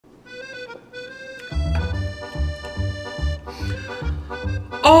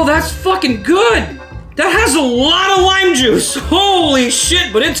Oh, that's fucking good. That has a lot of lime juice. Holy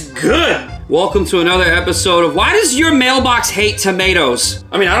shit, but it's good. Welcome to another episode of Why Does Your Mailbox Hate Tomatoes?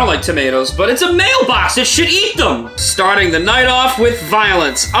 I mean, I don't like tomatoes, but it's a mailbox. It should eat them. Starting the night off with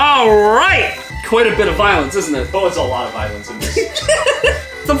violence. All right. Quite a bit of violence, isn't it? Oh, it's a lot of violence in this.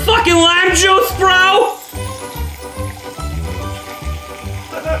 The fucking lime juice, bro.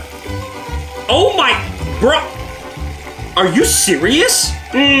 Oh my, bro. Are you serious?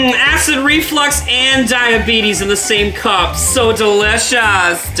 Acid reflux and diabetes in the same cup. So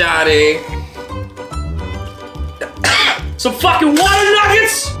delicious, daddy. Some fucking water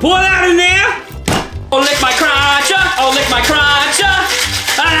nuggets. Pour that in there. Oh, lick my crotcha. Oh, lick my crotcha.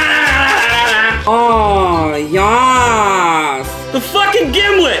 Oh, yes. The fucking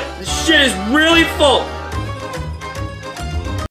gimlet. This shit is really full.